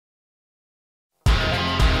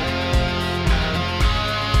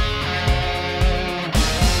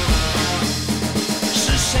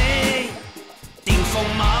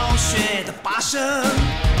声，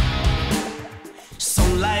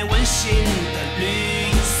送来温馨的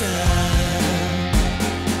绿色。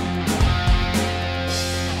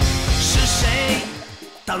是谁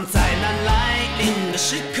当灾难来临的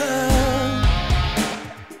时刻，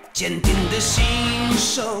坚定的信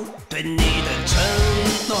守对你的承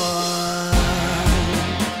诺，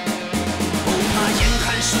不怕严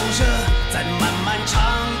寒暑热，在漫漫长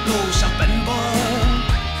路上奔波，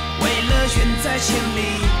为了远在千里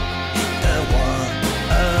的我。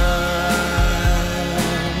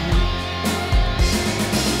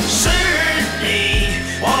是你，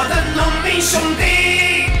我的农民兄弟，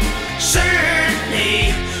是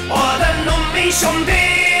你，我的农民兄弟。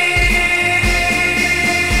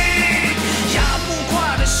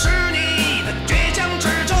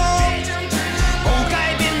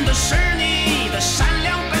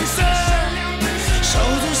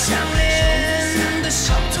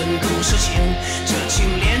事情，这情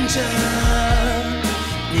连着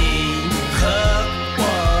你和我，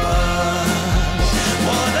我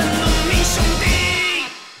的农民兄弟。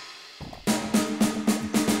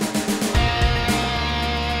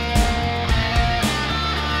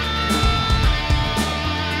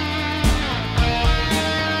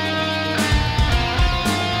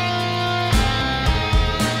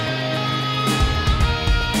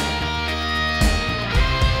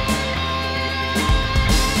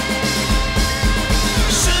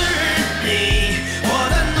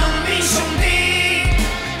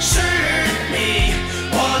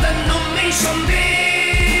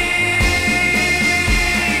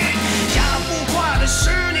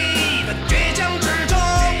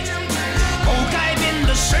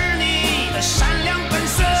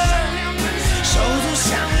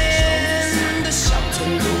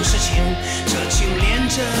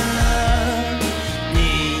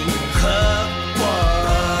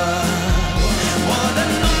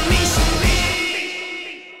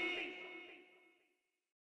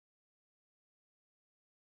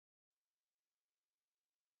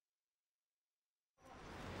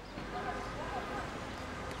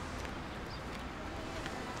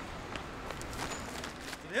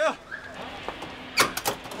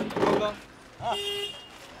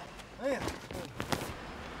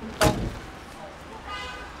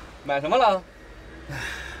买什么了？哎，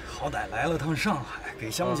好歹来了趟上海，给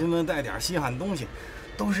乡亲们带点稀罕东西，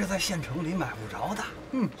都是在县城里买不着的。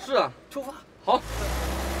嗯，是啊，出发。好。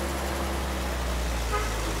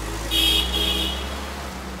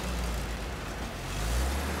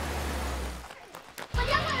我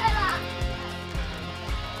爹回来了！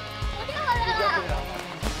我爹回来了！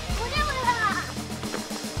我爹回来了！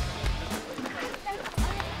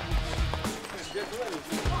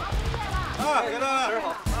啊，给他吃好。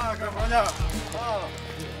 干活去啊！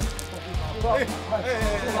哎，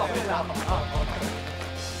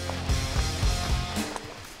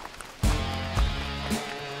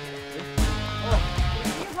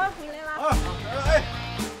一会儿回来了。啊，哎，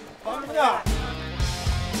忙什么呢？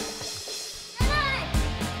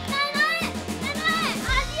奶奶，俺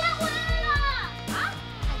爹回来了！啊，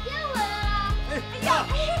俺爹回来了！哎呀，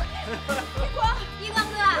一光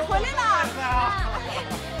哥回来了！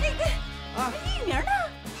那个玉明呢？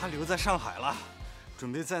 他留在上海了，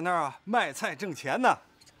准备在那儿卖菜挣钱呢。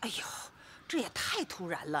哎呦，这也太突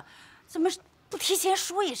然了，怎么不提前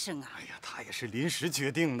说一声啊？哎呀，他也是临时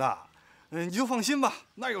决定的。你就放心吧，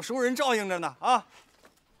那儿有熟人照应着呢啊。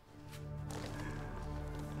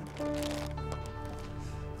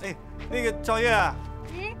哎，那个赵月，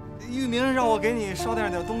玉明让我给你捎点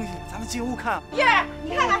东西，咱们进屋看。月儿，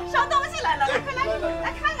你看看捎东西来了，来快来，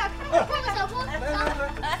来看看看看，小姑，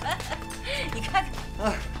你看看。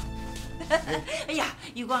啊 哎呀，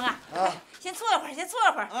余光啊，先坐一会儿，先坐一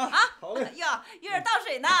会儿啊！好嘞。哟，月儿倒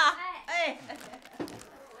水呢。哎，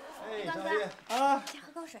小月啊，先喝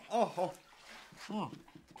口水。哦，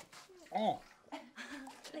好。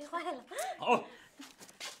累坏了。好。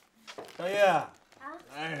小月啊，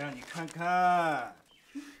哎，让你看看，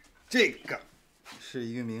这个是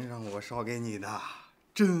玉明让我捎给你的，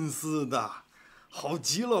真丝的，好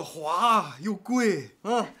极了，滑又贵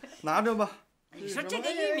啊，拿着吧。 你说这个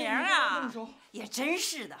玉明啊，也真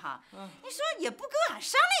是的哈。你说也不跟俺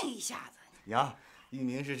商量一下子。呀，玉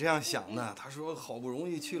明是这样想的，他说好不容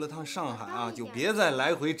易去了趟上海啊，就别再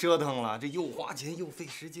来回折腾了，这又花钱又费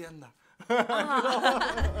时间的。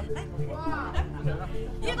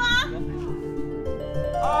余光，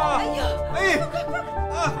啊！哎呦，哎，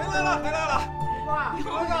啊，回来了，回来了！余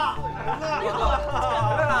光，儿子，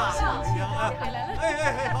回来了，行，回来了，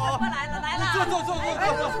哎，好，我来了，来了，坐，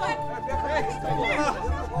别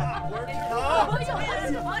好，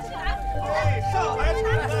忙起来，哎，上海产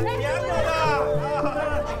的甜着呢。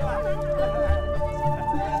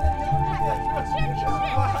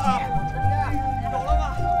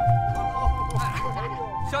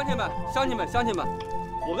乡亲们，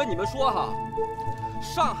我跟你们说哈，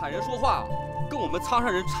上海人说话跟我们苍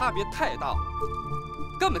山人差别太大，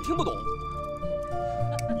根本听不懂。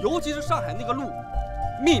尤其是上海那个路，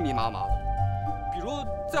密密麻麻的。比如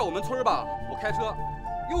在我们村吧，我开车，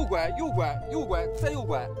右拐右拐右拐再右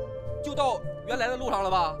拐，就到原来的路上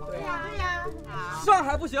了吧？对呀对呀。上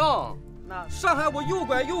海不行，上海我右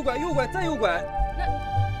拐右拐右拐再右拐。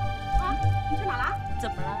啊，你去哪了？怎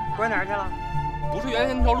么了？拐哪儿去了？不是原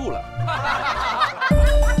来那条路了。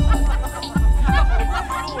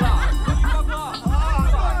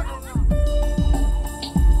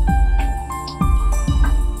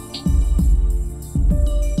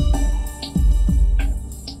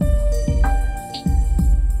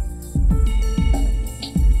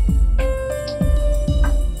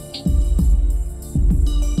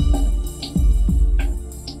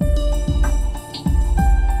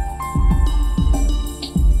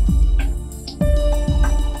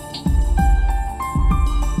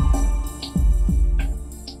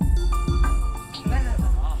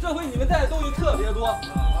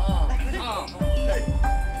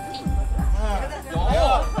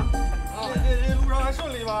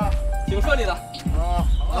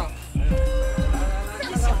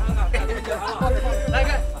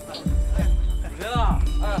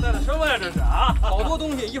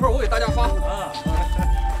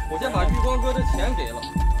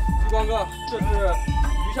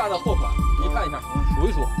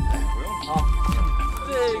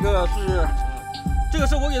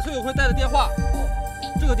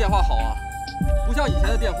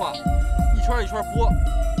拨，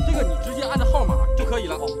这个你直接按照号码就可以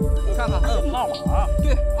了。你看看，号码，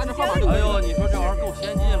对，按照号码就可以了。哎呦，你说这玩意儿够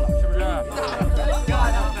先进了，是不是？来，这个看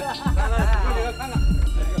看，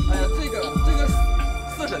哎呀，这个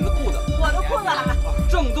四婶子裤子，我的裤子，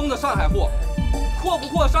正宗的上海货，阔不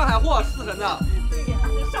阔上海货，四婶子。对呀，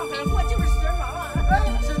这上海货就是时髦啊！哎，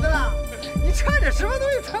婶子，你穿这什么东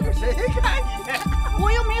西，穿给谁看你？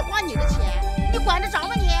我又没花你的钱，你管得着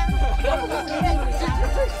吗你？这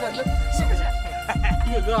婶子是不是？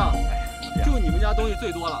岳哥，就你们家东西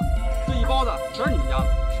最多了，这一包子全是你们家的。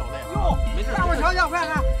受累了哟，没事，让我瞧瞧，快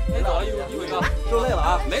看。别走了，一辉哥，受累了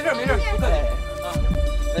啊，没事，不客气啊。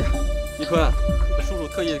哎呀，一坤，叔叔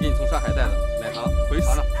特意给你从上海带的奶糖，回去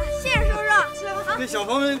尝尝。谢谢叔叔。那小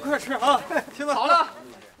朋友们快吃啊！听到好了，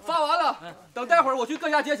发完了，等待会儿我去各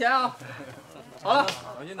家结钱啊。好了，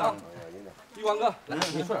小心点。玉光哥，来，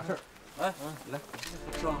你说点事儿。哎，来，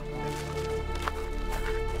是吧？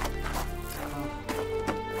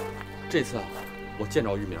这次啊，我见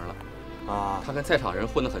着玉明了，他跟菜场人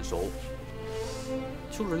混得很熟，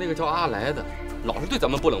就是那个叫阿来的，老是对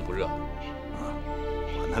咱们不冷不热。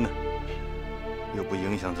管他呢，又不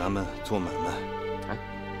影响咱们做买卖。哎，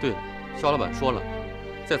对了，肖老板说了，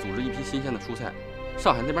再组织一批新鲜的蔬菜，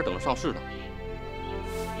上海那边等着上市呢。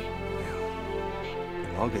哎呀，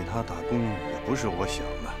老给他打工也不是我想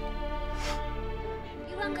的。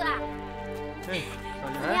玉光哥，哎，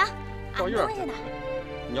怎么样？赵月，东西呢？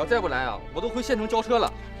你要再不来啊，我都回县城交车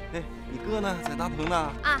了。哎，你哥呢？在大棚呢？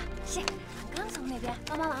啊，是，刚从那边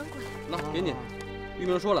帮忙过来。那给你，玉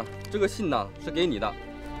明说了，这个信呢是给你的，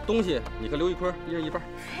东西你和刘一坤一人一半。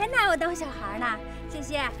还拿我当小孩呢？谢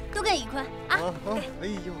谢，都给一坤啊。哎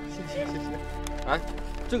呦，谢谢。哎，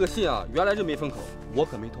这个信啊，原来就没封口，我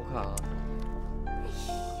可没偷看啊。哎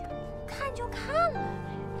呀，看就看了，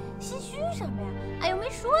心虚什么呀？俺又没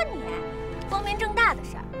说你，光明正大的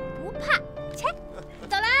事儿不怕。切，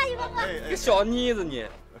走了啊，玉光哥。个小妮子你。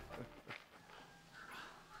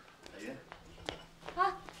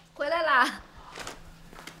啊，回来啦！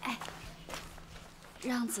哎，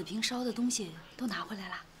让子平捎的东西都拿回来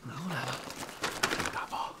了。拿回来了，这么大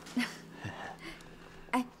包。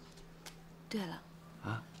哎，对了，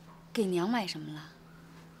啊，给娘买什么了？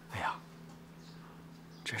哎呀，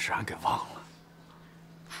这事俺给忘了。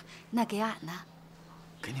那给俺呢？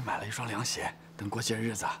给你买了一双凉鞋，等过些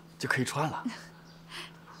日子就可以穿了。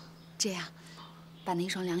这样，把那一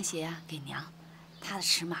双凉鞋啊给娘，她的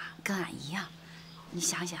尺码跟俺一样。你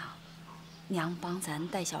想想，娘帮咱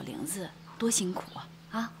带小玲子多辛苦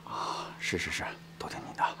啊！是，都听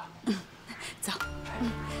你的。走。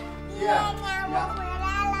爷娘，我回来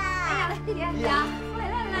了。哎呀，娘回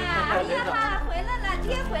来了！爷妈回来了，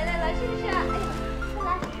爹回来了，是不是？哎呀，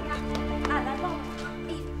来，俺来抱抱。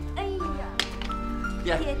哎呀，爹，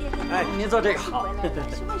哎，您坐这个。回来了，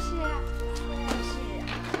是不是？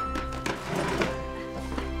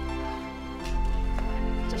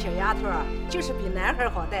这小丫头啊，就是比男孩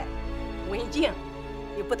好带，文静，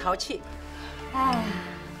又不淘气。哎，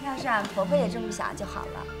要是俺婆婆也这么想就好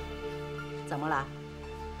了。怎么了？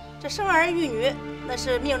这生儿育女那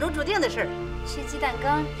是命中注定的事儿。吃鸡蛋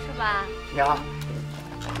羹是吧？娘，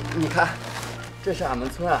你看，这是俺们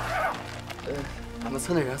村啊，俺们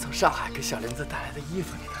村的人从上海给小玲子带来的衣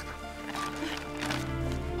服，你看看。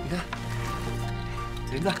你看，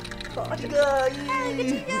玲子，好这个，哎，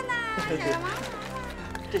这边呢，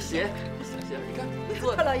这鞋，这小鞋，你看，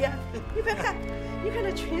做大老爷，你快看，你看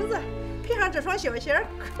这裙子配上这双小鞋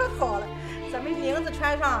可好了，咱们玲子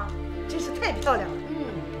穿上真是太漂亮了。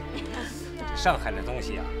这上海的东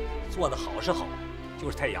西啊，做的好是好，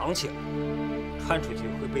就是太洋气了，穿出去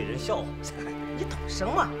会被人笑话。你懂什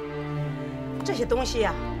么？这些东西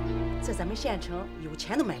呀，在咱们县城有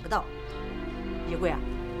钱都买不到。衣柜啊，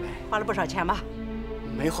花了不少钱吧？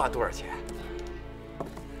没花多少钱。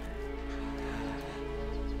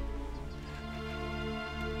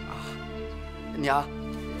啊，娘，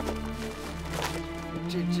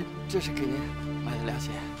这是给您买的凉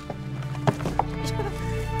鞋。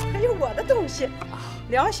还有我的东西，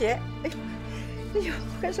凉鞋，哎呦，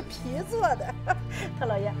还是皮做的。大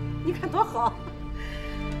老爷，你看多好，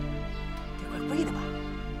得怪贵的吧？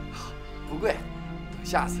不贵，等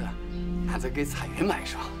下次俺再给彩云买一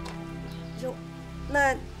双。哟，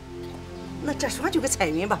那这双就给彩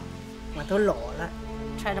云吧，我都老了，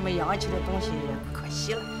穿这么洋气的东西也可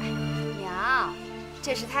惜了。娘，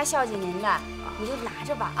这是他孝敬您的，你就拿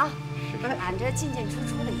着吧啊。俺这进进出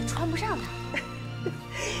出的也穿不上它。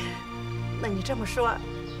那你这么说，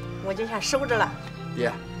我就先收着了。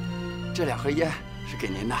爹，这2盒烟是给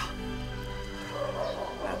您的。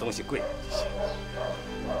那东西贵，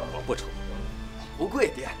我不抽。不贵，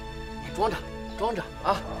爹，你装着，装着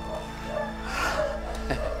啊。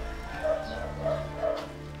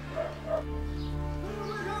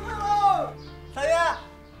彩云，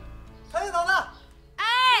彩云嫂子，哎，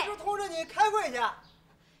叔通知你开会去。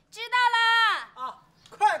知道了。啊，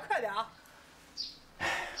快点啊！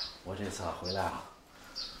我这次回来啊，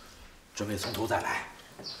准备从头再来，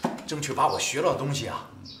争取把我学到的东西啊，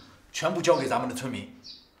全部教给咱们的村民，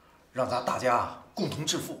让咱大家共同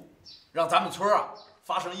致富，让咱们村啊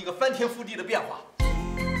发生一个翻天覆地的变化。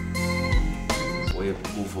我也不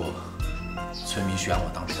辜负村民选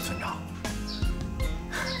我当这个村长。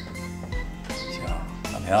行，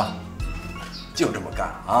小平，就这么干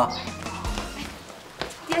啊！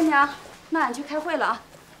爹娘，那俺去开会了啊。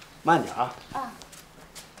慢点啊。啊。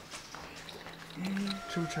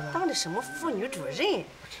吃不吃了？当着什么妇女主任？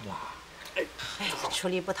不吃了。哎，出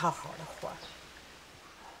力不讨好的活。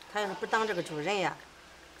他要是不当这个主任呀，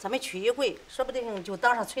咱们区议会说不定就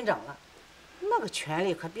当上村长了，那个权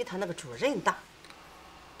力可比他那个主任大。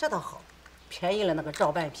这倒好，便宜了那个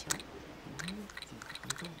赵半平。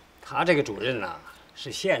他这个主任呢，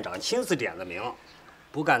是县长亲自点的名，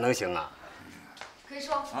不干能行啊？可以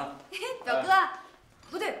说啊，表哥，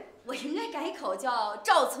不对。我应该改口叫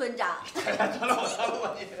赵村长。得了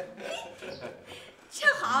我你。正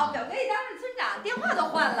好，表哥一当上村长，电话都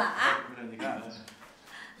换了啊。你看，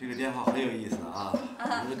这个电话很有意思啊。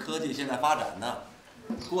我们的科技现在发展呢，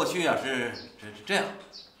过去啊是这样，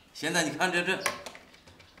现在你看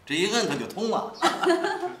这一摁它就通了。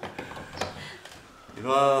你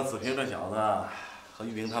说子平这小子和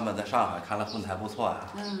玉萍他们在上海看来混得还不错呀。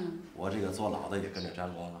我这个坐牢的也跟着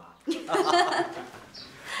沾光了。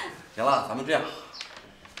行了，咱们这样，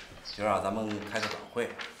今儿啊，咱们开个晚会。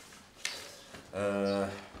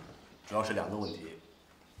主要是2个问题。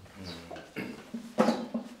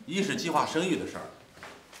一是计划生育的事儿，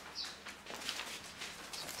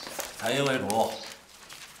彩云为主，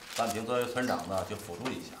半平作为村长呢，就辅助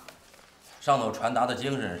一下。上头传达的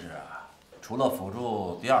精神是，除了辅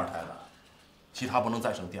助第2胎的，其他不能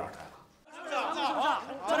再生第2胎了。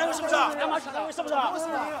抢摊位是不是？抢摊位是不是？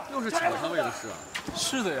又是抢摊位的事啊！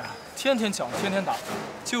是的呀，天天抢，天天打，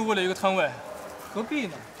就为了一个摊位，何必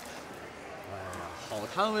呢？哎呀，好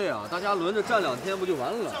摊位啊，大家轮着站2天不就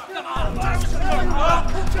完了？干嘛？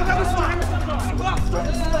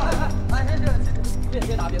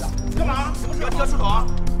别打！干嘛？你要挑出手啊？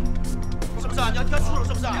是不是啊？你要挑出手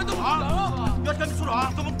是不是？别动啊！你要挑出手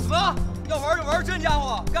啊？怎么？要玩就玩，真家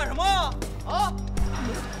伙，干什么啊？啊？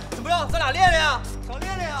怎么样？咱俩练练啊！想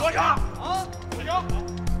练练啊！坐下！啊！坐下！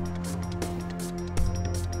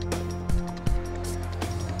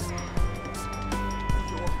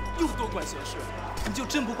又多管闲事，你就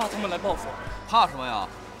真不怕他们来报复？怕什么呀？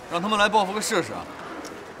让他们来报复个试试。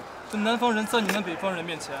这南方人在你们北方人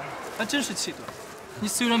面前，还真是气短。你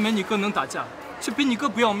虽然没你哥能打架，却比你哥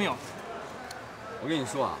不要命。我跟你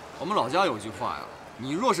说啊，我们老家有句话呀，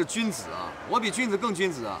你若是君子啊，我比君子更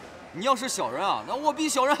君子啊。你要是小人啊，那我比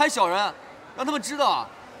小人还小人，让他们知道啊。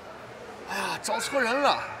哎呀，找错人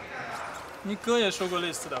了。你哥也说过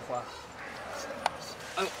类似的话。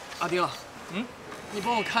哎呦，阿丁，你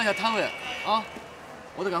帮我看一下摊位啊，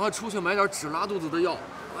我得赶快出去买点止拉肚子的药。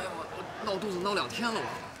哎呀，我闹肚子闹2天了我。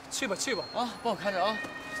去吧去吧啊，帮我看着啊。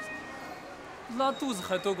拉肚子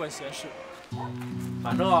还多管闲事。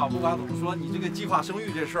反正啊，不管怎么说，你这个计划生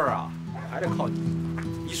育这事儿啊，还得靠你。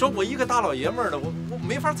你说我一个大老爷们儿的，我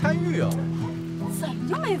没法参与啊。怎么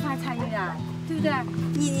就没法参与啊？对不对？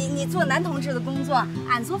你做男同志的工作，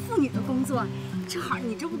俺做妇女的工作，正好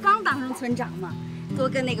你这不刚当上村长吗？多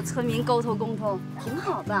跟那个村民沟通沟通，挺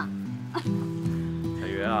好的。小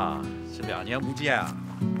云啊，这2年不见啊，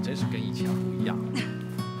真是跟以前不一样。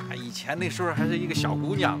以前那时候还是一个小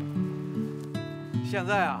姑娘，现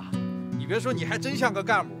在啊，你别说，你还真像个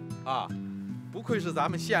干部啊！不愧是咱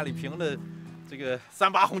们县里评的这个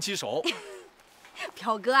38红旗手。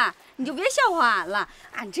表哥啊，你就别笑话俺了，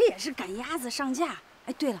俺这也是赶鸭子上架。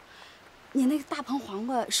哎，对了，你那个大棚黄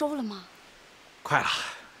瓜收了吗？快了，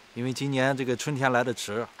因为今年这个春天来得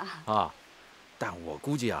迟啊，但我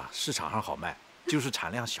估计啊，市场上好卖，就是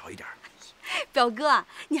产量小一点。表哥，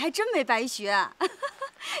你还真没白学，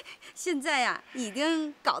现在呀，已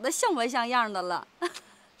经搞得像模像样的了。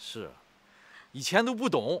是，以前都不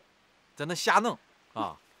懂，在那瞎弄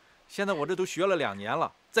啊，现在我这都学了2年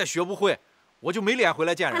了，再学不会，我就没脸回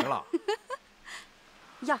来见人了。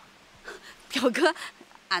呀，表哥，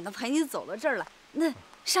俺都陪你走到这儿了，那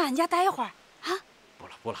上俺家待一会儿啊？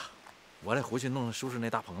不了，我得回去收拾那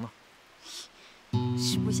大棚呢。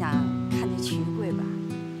是不想看那曲玉贵吧？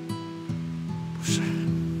不是，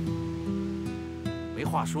没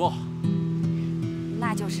话说。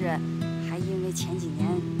那就是还因为前几年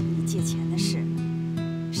你借钱的事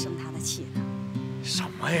生他的气呢。什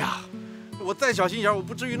么呀？我再小心眼，我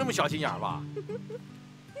不至于那么小心眼吧？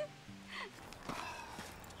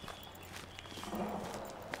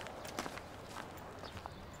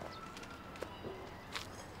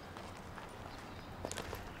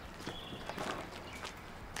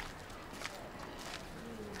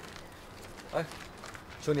哎，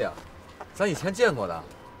兄弟啊，咱以前见过的。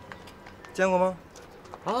见过吗？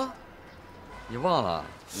啊，你忘了？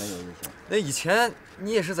没有印象。那以前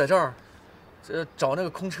你也是在这儿，找那个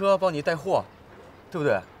空车帮你带货，对不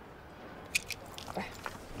对？哎，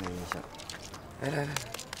没印象。来，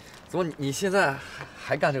怎么你现在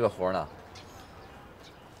还干这个活呢？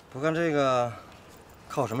不干这个，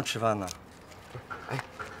靠什么吃饭呢？哎，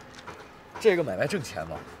这个买卖挣钱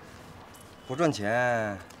吗？不赚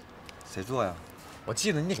钱，谁做呀？我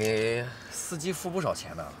记得你给司机付不少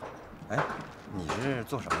钱呢。哎，你是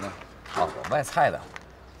做什么的？啊，我卖菜的，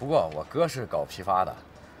不过我哥是搞批发的，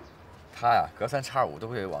他呀隔3差5都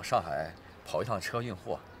会往上海跑一趟车运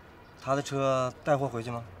货。他的车带货回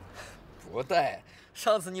去吗？不带，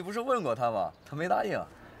上次你不是问过他吗？他没答应。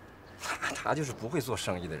他就是不会做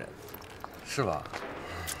生意的人，是吧？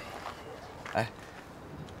哎，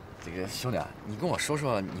这个兄弟啊，你跟我说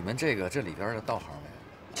说你们这里边的道行没？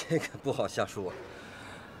这个不好瞎说，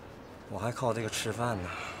我还靠这个吃饭呢。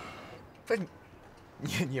不是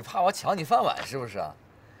你怕我抢你饭碗是不是啊？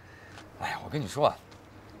哎呀，我跟你说啊，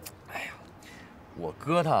哎呀，我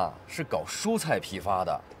哥他是搞蔬菜批发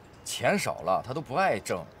的，钱少了他都不爱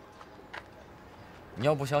挣。你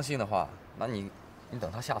要不相信的话，那你等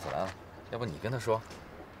他下次来了，要不你跟他说。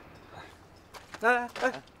哎，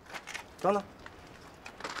等等，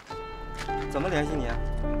怎么联系你啊？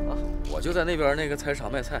啊，我就在那边那个菜市场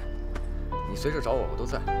卖菜，你随时找我，我都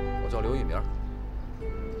在。我叫刘玉明。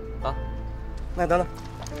啊，那等等，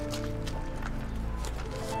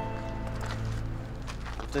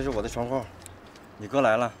这是我的床号，你哥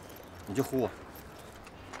来了，你就呼我。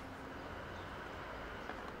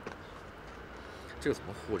这个怎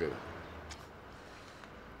么呼？这个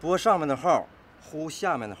拨上面的号，呼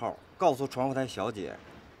下面的号，告诉传呼台小姐，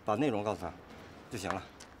把内容告诉她就行了。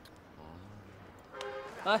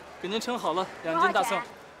来，给您称好了，2斤大蒜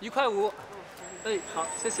，1块5。哎，好，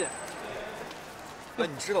谢谢。哎，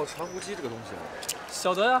你知道传呼机这个东西吗？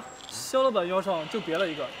晓得呀，肖老板腰上就别了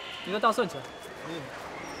一个，你的大蒜钱。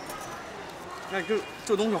哎，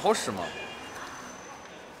这东西好使吗？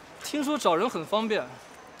听说找人很方便，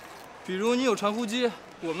比如你有传呼机，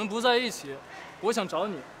我们不在一起，我想找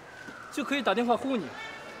你，就可以打电话呼你。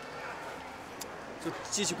这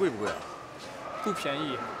机器贵不贵啊？不便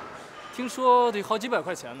宜，听说得好几百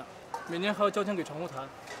块钱呢，每年还要交钱给传呼台。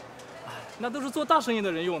哎，那都是做大生意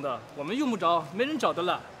的人用的，我们用不着，没人找的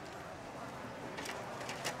了。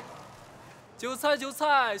韭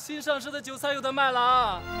菜，新上市的韭菜有的卖了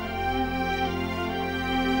啊！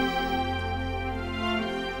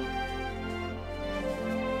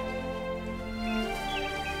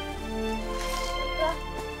哥，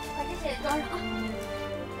把这些装上啊。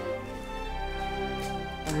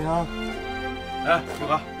大明，哎，玉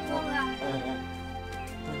哥，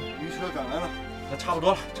车赶来了。那差不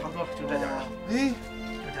多了，差不多了，就这点了。哎，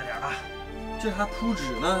就这点了。这还铺纸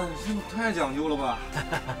呢，这太讲究了吧？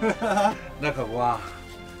那可不啊，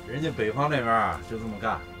人家北方那边啊就这么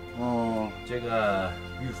干。哦，这个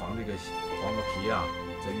预防这个黄瓜皮啊，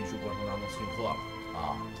在运输过程当中脆破了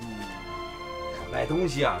啊。买东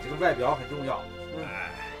西啊，这个外表很重要。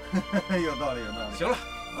哎，有道理，有道理。行了，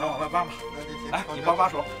咱往外搬吧。那就行。来，你帮把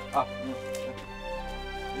手啊。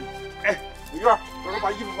哎，玉儿，到时候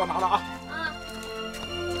把衣服给我拿了啊。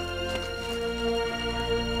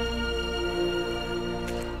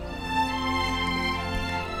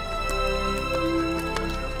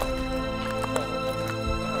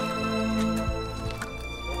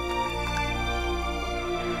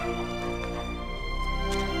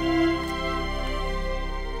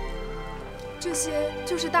这些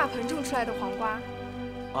就是大棚种出来的黄瓜。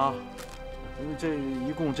啊，因为这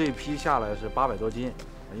一共这一批下来是800多斤，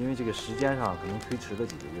因为这个时间上可能推迟了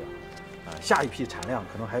几个月，下一批产量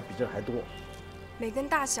可能还比这还多。每根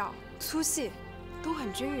大小、粗细都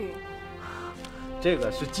很均匀。这个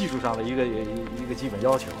是技术上的一个基本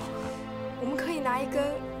要求。我们可以拿一根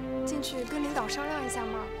进去跟领导商量一下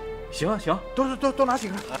吗？行啊行，多拿几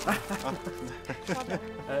根，来。稍等。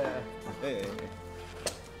哎。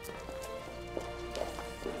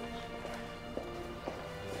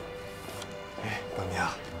哎，老娘，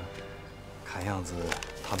看样子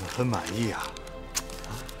他们很满意啊。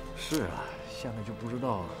是啊，现在就不知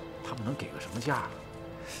道他们能给个什么价了。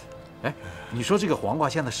哎，你说这个黄瓜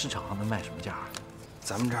现在市场上能卖什么价？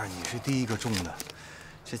咱们这儿你是第一个种的，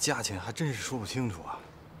这价钱还真是说不清楚啊。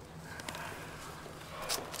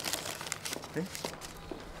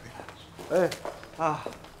哎，啊，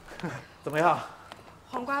怎么样？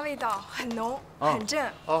黄瓜味道很浓，很正。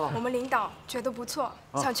我们领导觉得不错，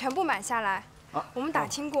想全部买下来。我们打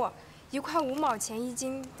听过，1块5毛钱1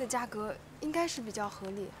斤的价格应该是比较合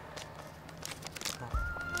理。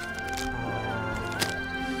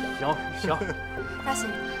行。那行，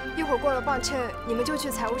一会儿过了磅秤，你们就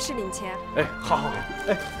去财务室领钱。哎，好。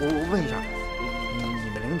哎，我问一下，你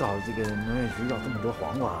们领导这个农业局要这么多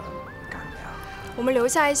黄瓜干什么呀？我们留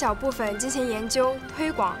下一小部分进行研究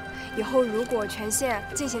推广。以后如果全县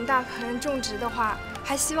进行大棚种植的话，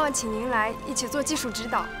还希望请您来一起做技术指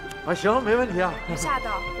导。啊，行，没问题啊。余下的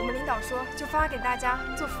我们领导说就发给大家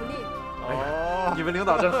做福利。哦，你们领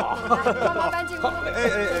导真好。来，帮忙搬进屋。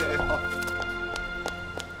哎，好。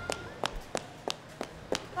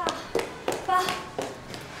爸，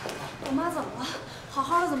我妈怎么了？好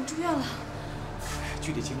好的怎么住院了？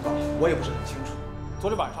具体情况我也不是很清楚。昨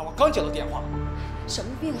天晚上我刚接到电话。什么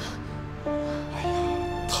病啊？哎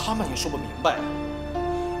呀，他们也说不明白。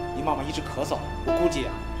你妈妈一直咳嗽，我估计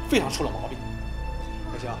啊，非常出了毛病。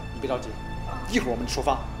小星，你别着急，一会儿我们出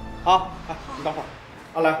发。啊，哎，你等会儿。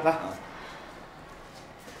啊，来。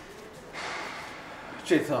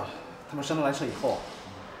这次他们上来车以后，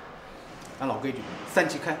按老规矩3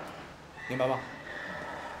期开，明白吗？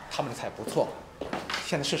他们的菜不错，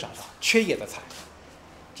现在市场上缺叶子菜，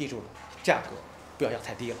记住了，价格不要压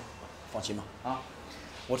太低了，放心吧。啊，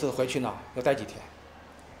我这次回去呢要待几天，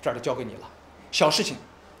这儿就交给你了，小事情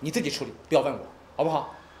你自己处理，不要问我，好不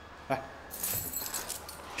好？来，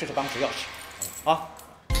这是办公室钥匙，啊，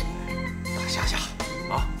下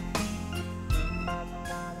啊。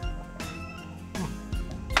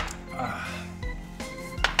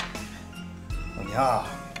老娘，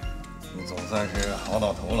你总算是熬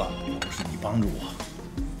到头了。要不是你帮助我，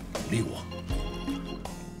鼓励我，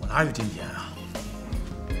我哪有今天啊？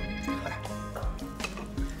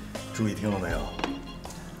注意听了没有？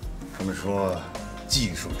他们说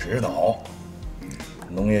技术指导，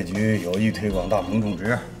农业局有意推广大棚种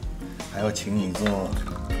植，还要请你做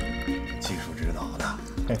技术指导的。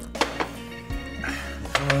你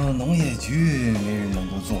说农业局没人能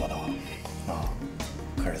够做到啊，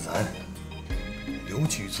可是咱刘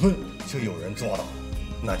曲村就有人做到，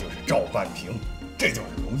那就是赵半平，这就是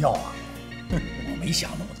荣耀啊！我没想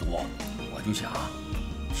那么多，我就想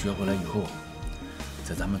学回来以后，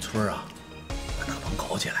在咱们村啊把大棚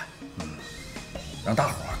搞起来，让大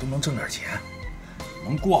伙儿都能挣点钱，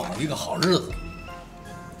能过好一个好日子。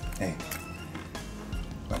哎，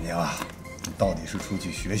老娘啊，你到底是出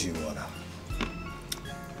去学习过的，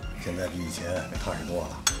现在比以前可踏实多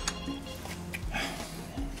了。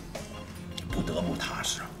不得不踏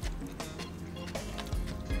实。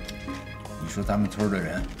你说咱们村的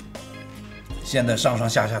人，现在上上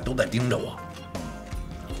下下都在盯着我，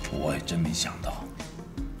我也真没想到，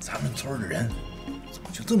咱们村的人怎么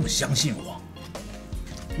就这么相信我？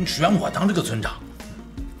你选我当这个村长，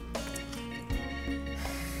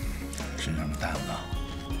身上的担子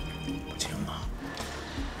不轻啊。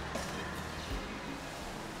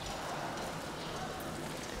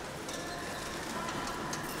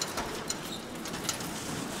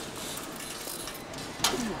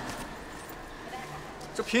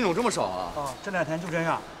品种这么少啊？哦，这2天就这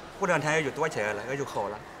样，过2天也就多起来了，也就好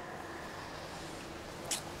了。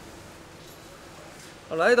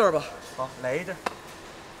来一袋吧。好，来一袋。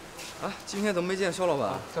啊，今天怎么没见肖老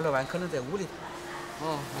板？肖老板可能在屋里。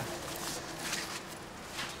哦。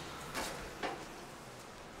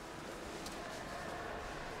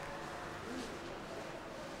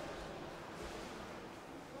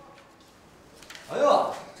哎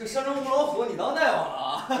呦，这山中无老虎，你当大王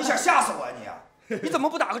了啊？你想吓死我啊你！你怎么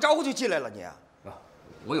不打个招呼就进来了你？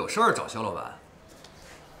我有事儿找肖老板。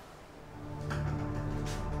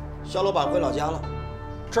肖老板回老家了，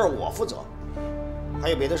这儿我负责。还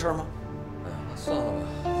有别的事儿吗？哎呀，那算了吧。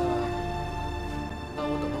那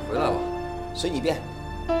我等他回来吧。随你便。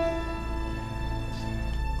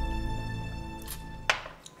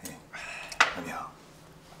大明，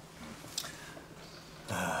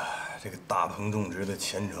这个大棚种植的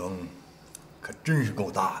前程可真是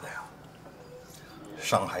够大的呀！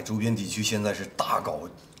上海周边地区现在是大搞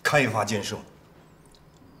开发建设，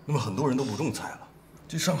那么很多人都不种菜了。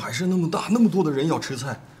这上海市那么大，那么多的人要吃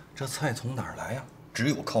菜，这菜从哪儿来呀？只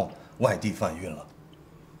有靠外地贩运了。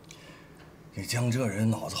这江浙人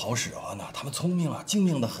脑子好使唤呢，他们聪明啊，精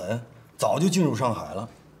明得很，早就进入上海了。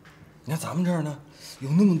你看咱们这儿呢，有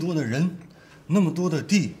那么多的人，那么多的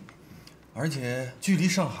地，而且距离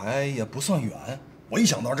上海也不算远。我一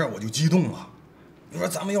想到这儿我就激动了。你说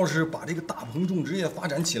咱们要是把这个大棚种植业发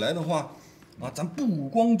展起来的话，啊，咱不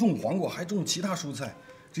光种黄瓜，还种其他蔬菜，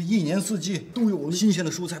这一年四季都有新鲜的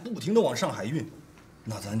蔬菜，不停地往上海运，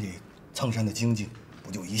那咱这苍山的经济不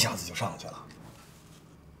就一下子就上去了？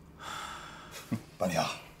半平，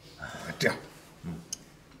这样，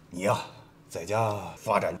你呀在家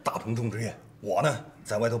发展大棚种植业，我呢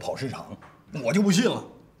在外头跑市场，我就不信了，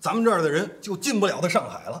咱们这儿的人就进不了的上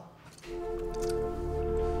海了。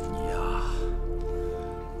你呀，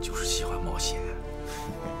就是喜欢冒险。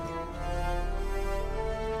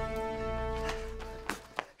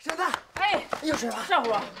婶子，哎，有水了，上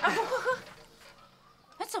壶，啊，喝。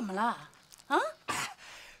哎，怎么了？啊？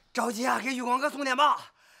着急啊，给玉光哥送电报，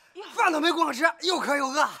饭都没光吃，又渴又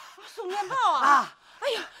饿。送电报啊！哎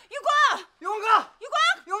呀，玉光，玉光哥，玉光，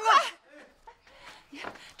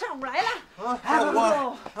丈母来了。哎，我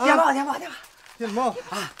电报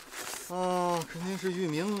啊！哦，肯定是玉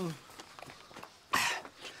明。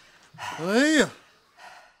哎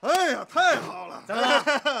呀，太好了！怎么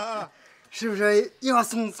了？是不是又要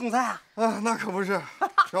送菜啊？啊，那可不是，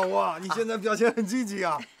小吴啊，你现在表现很积极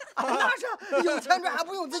啊。那是有钱赚还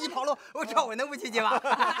不用自己跑路，我找我能不积极吗？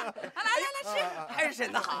来吃，还是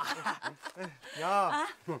婶子好。娘，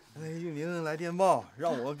那玉明来电报，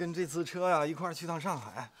让我跟这次车呀一块儿去趟上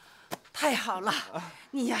海。太好了，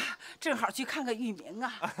你呀正好去看看玉明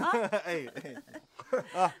啊！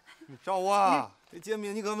少吴啊，这煎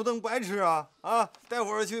饼你可不能白吃啊！啊，待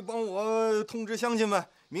会儿去帮我通知乡亲们，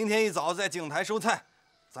明天一早在井台收菜。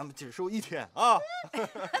咱们只收1天啊！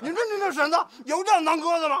你这婶子有这样当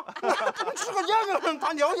哥的吗？吃个煎饼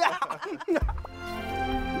谈条件。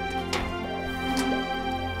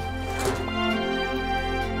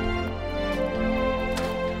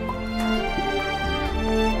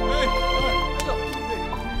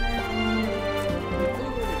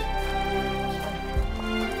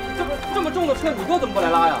这么重的车，你哥怎么不来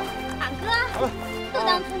拉呀？俺哥又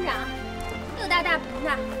当村长，又搭大棚的，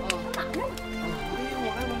他忙着呢。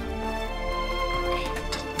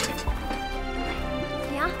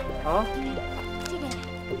娘啊，这个呢？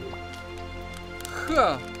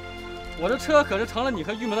呵，我这车可是成了你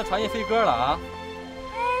和玉门的传业飞鸽了啊！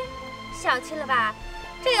哎，小气了吧？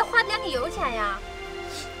这也花得了你油钱呀！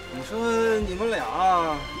你说你们俩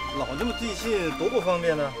老这么寄信，多不方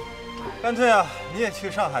便呢。干脆啊，你也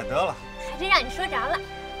去上海得了。还真让你说着了。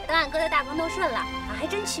等俺哥的大棚都顺了，俺还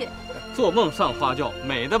真去。做梦上花轿，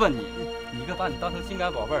美的吧你！你哥把你当成心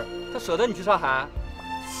肝宝贝儿，他舍得你去上海？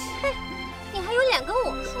切，你还有脸跟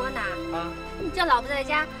我说呢？啊，你这老不在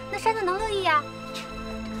家，那山子能乐意呀？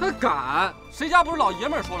他敢？谁家不是老爷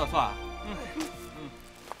们儿说了算？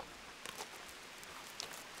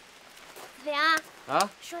子良啊，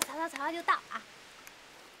说曹操就到啊！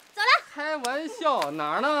走了。开玩笑，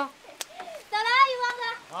哪儿呢？走了，玉光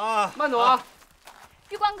哥。啊，慢走啊！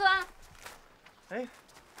玉光哥。哎，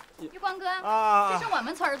玉光哥，啊，这是我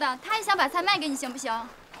们村的，他也想把菜卖给你，行不行？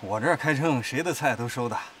我这儿开秤，谁的菜都收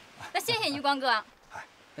的。那谢谢玉光哥。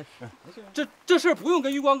这事不用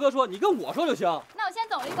跟玉光哥说，你跟我说就行。那我先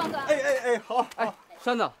走了，玉光哥。哎，好。哎，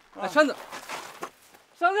山子，山子，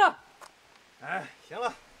山子。哎，行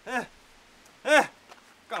了，哎，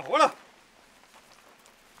干活了。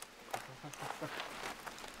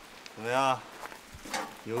怎么样？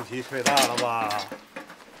油皮吹大了吧？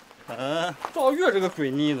赵月这个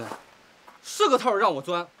鬼妮子，是个套让我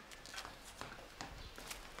钻。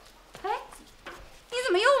哎，你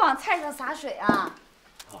怎么又往菜上洒水啊？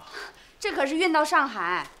这可是运到上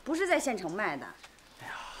海，不是在县城卖的。哎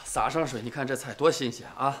呀，洒上水，你看这菜多新鲜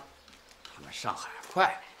啊！他们上海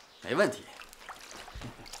快，没问题。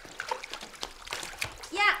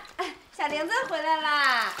呀，小玲子回来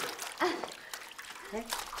啦！哎，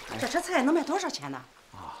这车菜能卖多少钱呢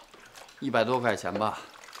？100多块钱吧。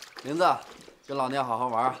玲子，跟老娘好好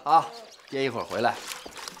玩啊！爹一会儿回来。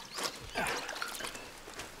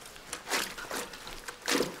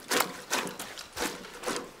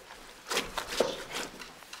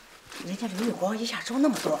人家刘玉光一下收那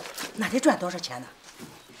么多，那得赚多少钱呢？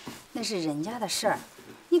那是人家的事儿，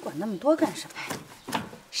你管那么多干什么呀？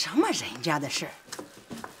什么人家的事儿？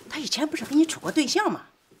他以前不是给你处过对象吗？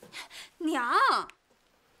娘，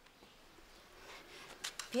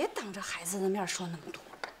别当着孩子的面说那么多。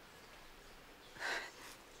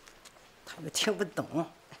他们听不懂。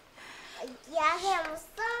哎呀，还不上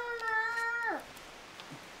了！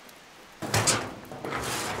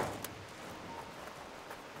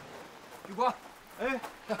玉光，哎呀，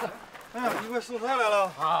你快收菜来了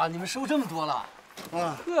啊！你们收这么多了？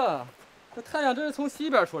啊！呵，这太阳真是从西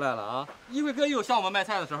边出来了啊！一回哥也有向我们卖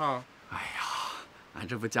菜的时候。哎呀，俺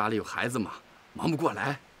这不家里有孩子嘛，忙不过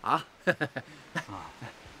来啊！看看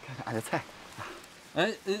俺的菜。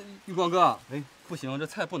哎，玉光哥，哎，不行，这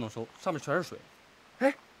菜不能收，上面全是水。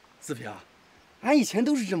哎，四平，俺以前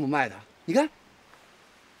都是这么卖的，你看。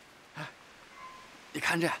哎，你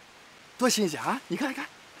看这，多新鲜啊！你看看。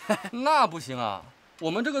那不行啊，我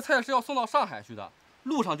们这个菜是要送到上海去的，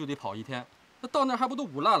路上就得跑1天，那到那儿还不都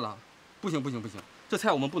捂烂了？不行，这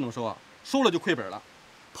菜我们不能收啊，收了就亏本了。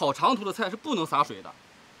跑长途的菜是不能洒水的。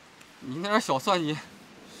你那点小算计，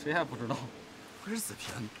谁还不知道？不是子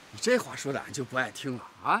平，你这话说的俺就不爱听了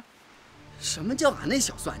啊！什么叫俺那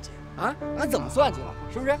小算计啊？俺怎么算计了？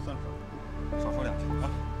是不是？少说2句啊！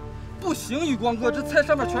不行，玉光哥，这菜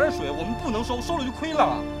上面全是水，我们不能收，收了就亏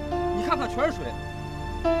了。你看看，全是水。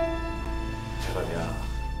陈老兵，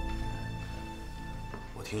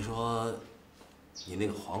我听说你那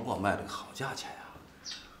个黄瓜卖了个好价钱呀，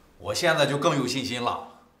我现在就更有信心了。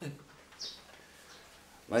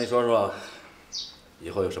那你说说，以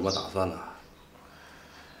后有什么打算呢？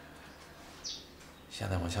现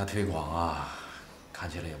在往下推广啊，看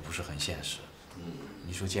起来也不是很现实。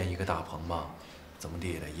你说建一个大棚吧，怎么地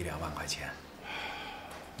也得1、2万块钱。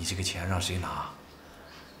你这个钱让谁拿，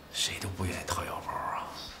谁都不愿意掏腰包啊。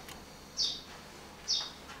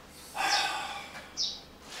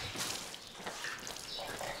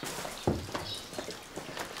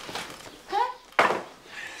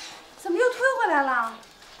怎么又推回来了？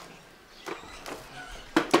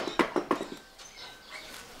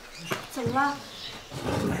怎么了？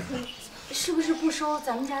是不是不收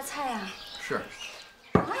咱们家菜啊？是。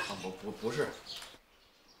啊？不是。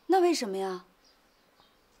那为什么呀？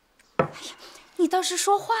哎呀，你倒是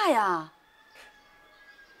说话呀！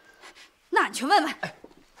那俺去问问。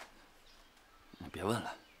你别问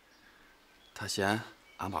了，他嫌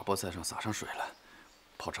俺把菠菜上撒上水了，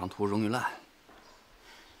跑长途容易烂。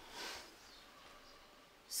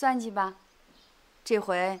算计吧，这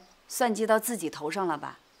回算计到自己头上了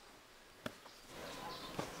吧？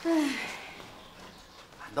哎，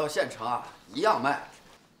俺到县城啊，一样卖。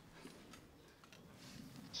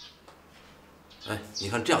哎，你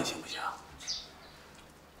看这样行不行？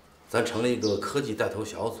咱成立一个科技带头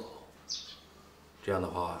小组，这样的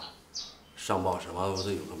话，上报什么不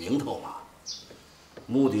是有个名头吗？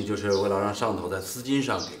目的就是为了让上头在资金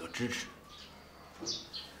上给个支持。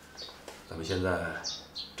咱们现在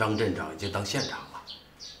张镇长已经当县长了，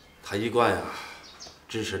他一贯呀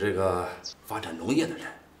支持这个发展农业的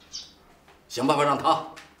人，想办法让他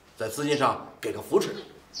在资金上给个扶持。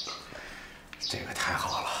这个太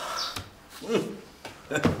好了。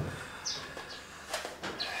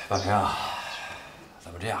半平啊，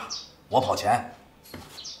咱们这样，我跑钱，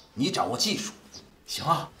你掌握技术，行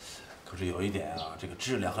啊。可是有一点啊，这个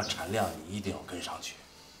质量和产量你一定要跟上去，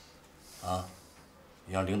啊，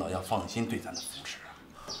你让领导要放心对咱的扶持。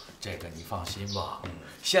这个你放心吧，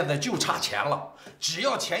现在就差钱了，只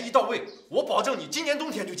要钱一到位，我保证你今年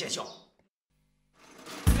冬天就见效。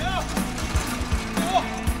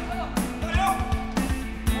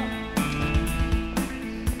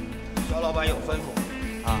肖老板有吩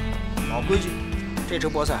咐啊，老规矩，这车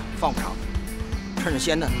菠菜放不长，趁着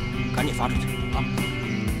鲜嫩，赶紧发出去啊！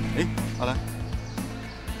哎，好来，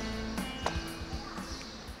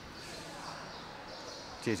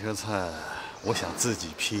这车菜我想自己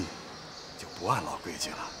批，就不按老规矩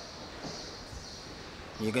了。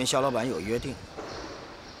你跟肖老板有约定，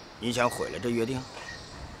你想毁了这约定？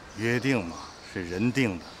约定嘛，是人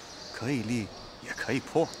定的，可以立，也可以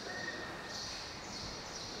破。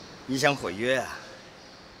你想毁约啊？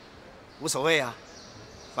无所谓啊，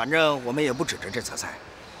反正我们也不指着这册菜。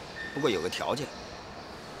不过有个条件，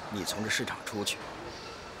你从这市场出去，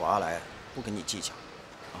我阿来不跟你计较。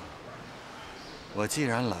我既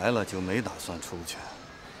然来了，就没打算出去。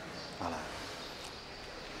阿来，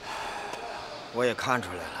我也看出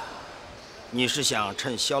来了，你是想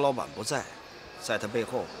趁肖老板不在，在他背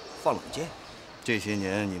后放冷箭。这些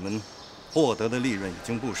年你们获得的利润已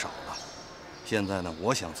经不少了，现在呢，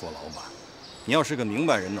我想做老板。你要是个明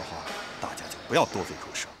白人的话，大家就不要多嘴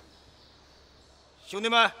出声。兄弟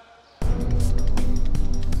们，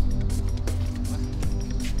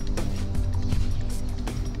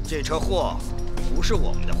这车货不是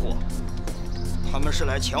我们的货，他们是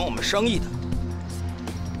来抢我们生意的。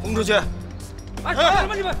轰出去！哎，干什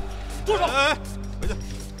么你们？住手！哎，回去。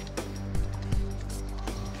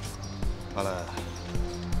阿来，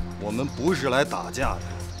我们不是来打架的，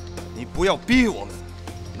你不要逼我们。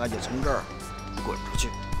那就从这儿滚出去！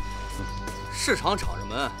市场敞着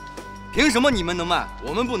门，凭什么你们能卖，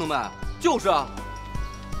我们不能卖？就是啊。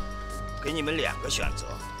给你们2个选择，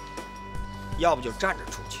要不就站着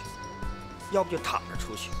出去，要不就躺着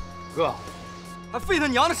出去。哥，还费他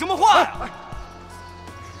娘的什么话呀？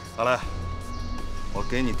阿来，我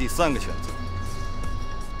给你第3个选择，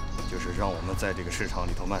就是让我们在这个市场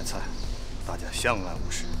里头卖菜，大家相安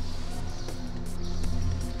无事。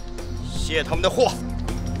卸他们的货！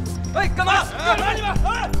哎，干嘛？干嘛你们？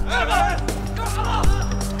干嘛？干啥？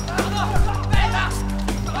干啥？妹子，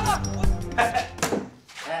干啥？哎，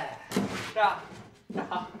是啊，那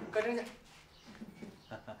好，快扔去。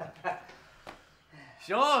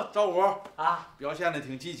行，赵五啊，表现的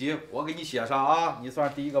挺积极，我给你写上啊，你算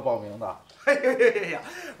是第1个报名的。哎呀，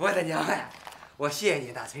我的娘呀！我谢谢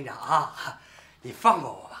你，大村长啊，你放过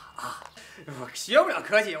我吧啊！我学不了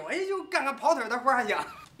科技，我也就干个跑腿的活行。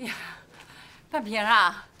呀，半瓶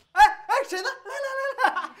啊！哎，婶子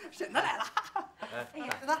来，婶子来了。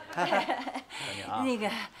哎呀，那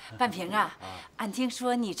个半瓶啊，俺听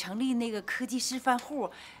说你成立那个科技示范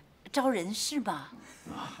户，招人是吗？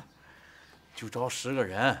啊，就招10个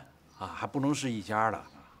人啊，还不能是一家的。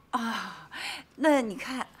啊，那你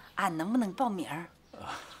看俺能不能报名？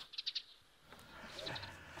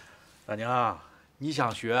大娘，你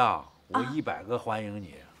想学啊，我100个欢迎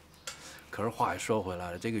你。可是话也说回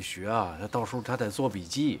来了，这个学啊，他到时候他得做笔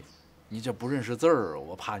记，你这不认识字儿，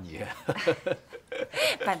我怕你。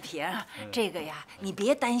半瓶，这个呀，你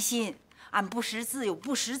别担心，俺不识字有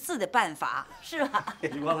不识字的办法，是吧？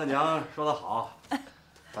余光大娘说得好，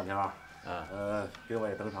大娘，给我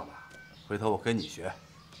也登上吧，回头我跟你学，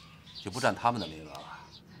就不占他们的名额了。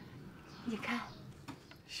你看，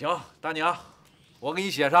行，大娘，我给你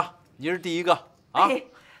写上，你是第1个啊！哎，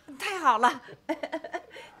太好了。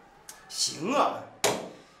行啊，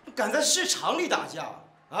敢在市场里打架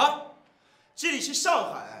啊？这里是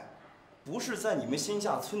上海，不是在你们新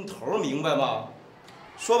下村头，明白吗？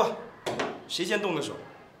说吧，谁先动的手？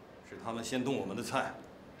是他们先动我们的菜，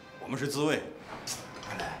我们是自卫。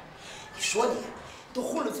阿来，你说你都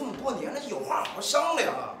混了这么多年了，有话好好商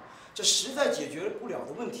量啊！这实在解决不了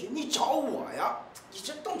的问题，你找我呀！你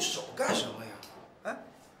这动手干什么呀？哎，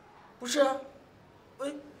不是啊，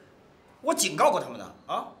我警告过他们的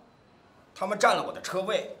啊。他们占了我的车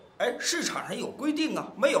位，哎，市场上有规定啊，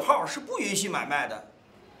没有号是不允许买卖的，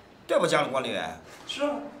对不，江管理员？是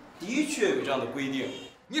啊，的确有这样的规定。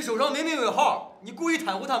你手上明明有号，你故意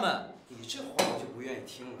袒护他们。你这话我就不愿意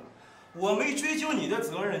听了。我没追究你的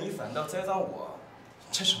责任，你反倒栽赃我，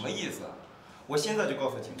这什么意思啊？我现在就告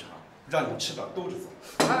诉警察，让你们吃饱兜着走。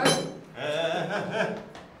哎！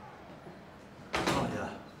放下。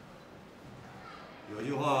有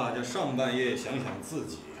句话叫上半夜想想自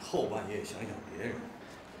己，后半夜想想别人，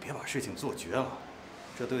别把事情做绝了，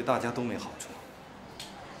这对大家都没好处。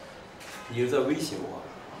你是在威胁我？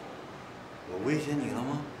我威胁你了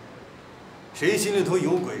吗？谁心里头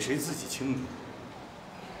有鬼，谁自己清楚。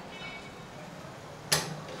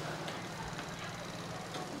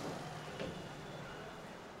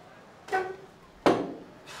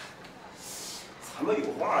咱们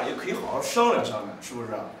有话也可以好好商量商量，是不是？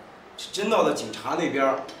真到了警察那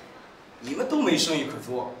边，你们都没生意可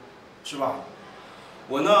做，是吧？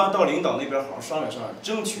我呢到领导那边好好商量商量，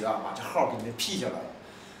争取啊把这号给你们批下来。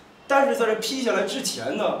但是在这批下来之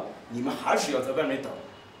前呢，你们还是要在外面等，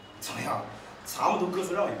怎么样？咱们都各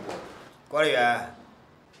自让一步。管理员，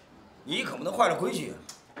你可不能坏了规矩。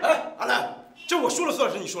哎，阿南，这我说了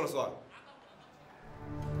算是你说了算。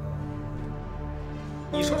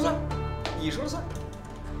你说了算，你说了算。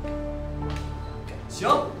行，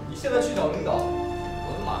你现在去找领导，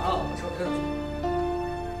我们马上把车开上去。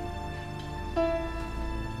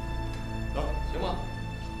走，行吗？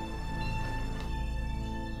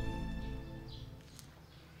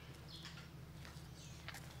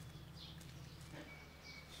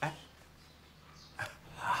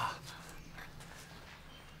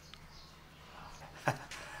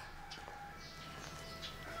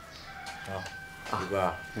李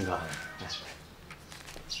哥，那个，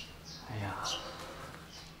哎呀，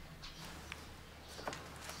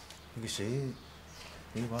那个谁，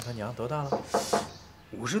李光他娘多大了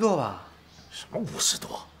？50多吧？什么50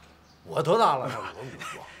多？我多大了？我50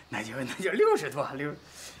多。那就60多，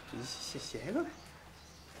写一个呗。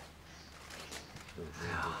哎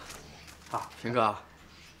呀，啊，平哥，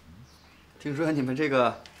听说你们这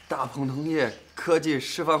个大鹏农业科技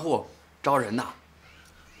示范户招人呐？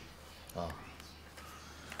啊。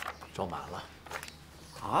招满了，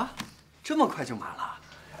啊，这么快就满了？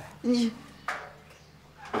你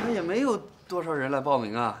也没有多少人来报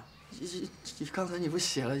名啊？你刚才你不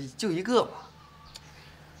写了就一个吗？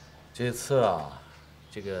这次啊，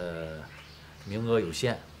这个名额有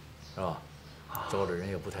限，是吧？招的人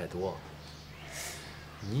也不太多。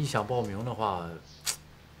你想报名的话，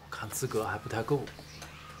我看资格还不太够。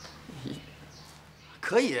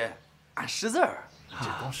可以，俺识字儿。这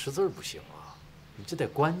光识字儿不行啊。你这得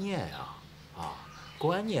观念呀，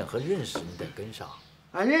观念和认识你得跟上。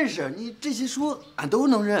俺认识，你这些书俺都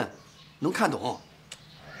能认，能看懂。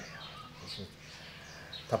哎呀，不是，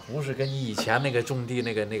他不是跟你以前那个种地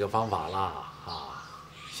那个方法了啊，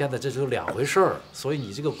现在这是两回事儿，所以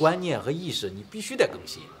你这个观念和意识你必须得更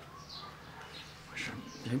新。不是，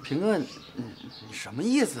平哥，你什么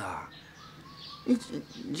意思啊？你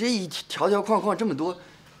这一条条框框这么多，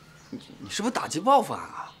你是不是打击报复俺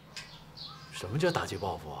啊？什么叫打击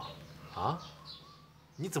报复啊？啊？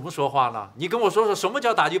你怎么说话呢？你跟我说说什么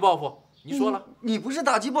叫打击报复？你说了，你不是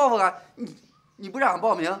打击报复啊？你不让俺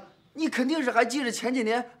报名，你肯定是还记着前几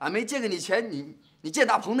年俺没借给你钱，你建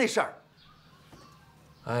大棚那事儿。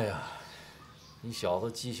哎呀，你小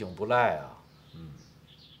子记性不赖啊！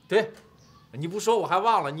对，你不说我还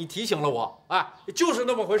忘了，你提醒了我。哎，就是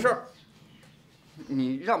那么回事儿。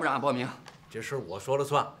你让不让俺报名？这事儿我说了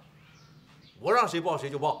算，我让谁报谁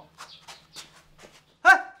就报。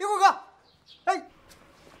哎，一会儿哥，哎，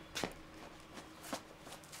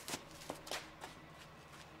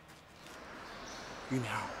玉明，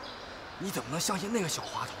你怎么能相信那个小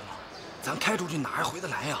滑头呢？咱开出去哪还回得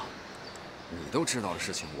来呀？你都知道的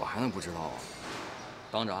事情，我还能不知道啊？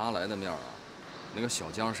当着阿来的面啊，那个小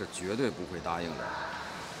江是绝对不会答应的。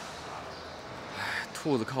哎，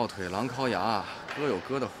兔子靠腿，狼靠牙，各有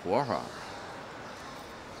各的活法。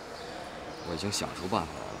我已经想出办法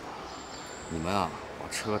来了，你们啊，把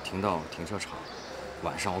车停到停车场，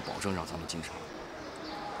晚上我保证让咱们进场。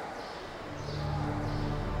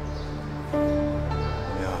老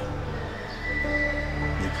明，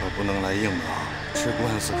你可不能来硬的啊，吃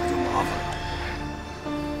官司可就麻烦了。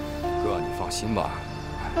哥，你放心吧，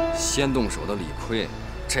先动手的理亏，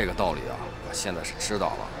这个道理啊，我现在是知道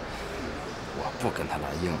了。我不跟他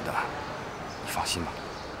来硬的，你放心吧。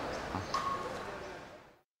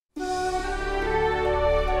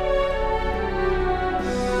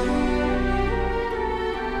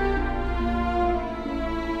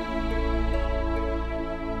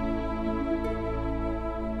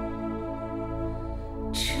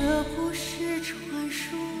这不是传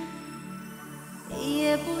说，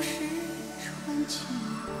也不是传奇，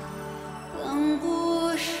更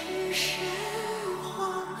不是神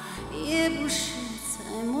话，也不是在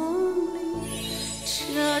梦里。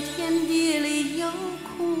这天地里有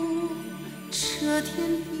苦，这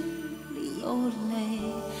天地里有泪，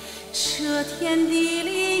这天地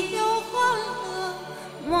里有欢乐，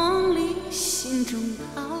梦里心中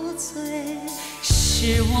陶醉，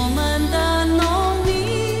是我们的农民。